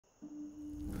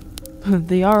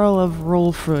The Jarl of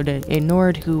Rolfrud, a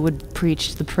Nord who would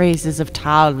preach the praises of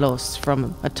Talos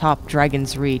from atop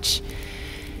Dragon's Reach.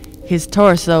 His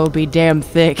torso would be damn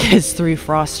thick as 3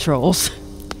 frost trolls.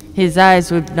 His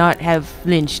eyes would not have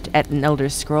flinched at an Elder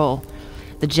Scroll.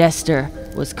 The jester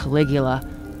was Caligula.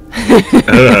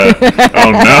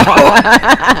 Oh no!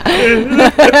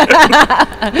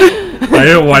 I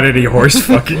don't want any horse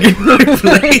fucking in my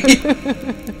play.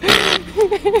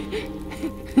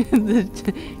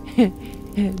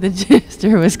 The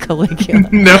jester was Caligula.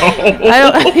 No.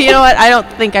 You know what? I don't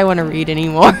think I want to read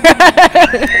anymore.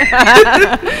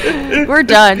 We're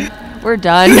done. We're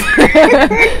done.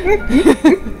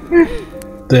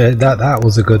 That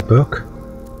was a good book.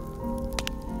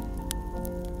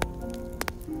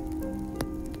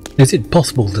 Is it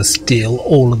possible to steal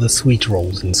all of the sweet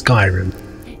rolls in Skyrim?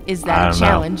 Is that a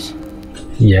challenge?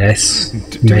 Yes,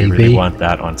 Do we really want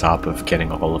that on top of getting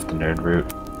a hold of the nerd root?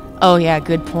 Oh yeah,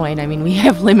 good point. I mean, we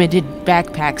have limited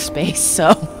backpack space,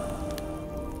 so...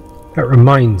 That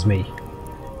reminds me.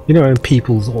 You know when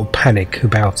people sort of panic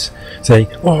about saying,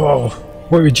 oh,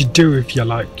 what would you do if you,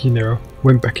 like, you know,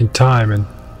 went back in time and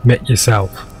met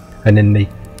yourself? And then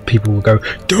people will go,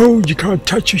 no, you can't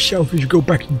touch yourself if you go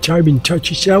back in time and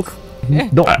touch yourself.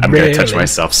 Not I'm really. gonna touch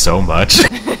myself so much.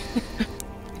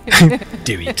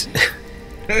 Do it.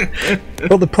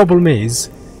 Well, the problem is,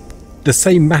 the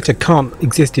same matter can't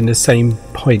exist in the same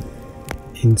point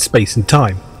in space and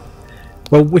time.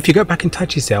 Well, if you go back and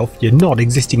touch yourself, you're not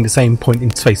existing the same point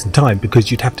in space and time because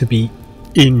you'd have to be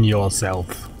in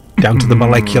yourself, down to the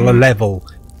molecular level.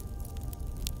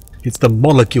 It's the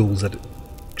molecules that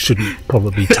shouldn't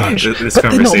probably touch. This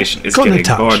conversation is getting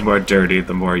more and more dirty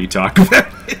the more you talk about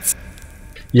it.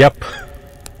 Yep.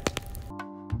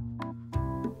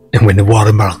 And when the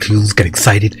water molecules get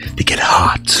excited, they get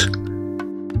hot.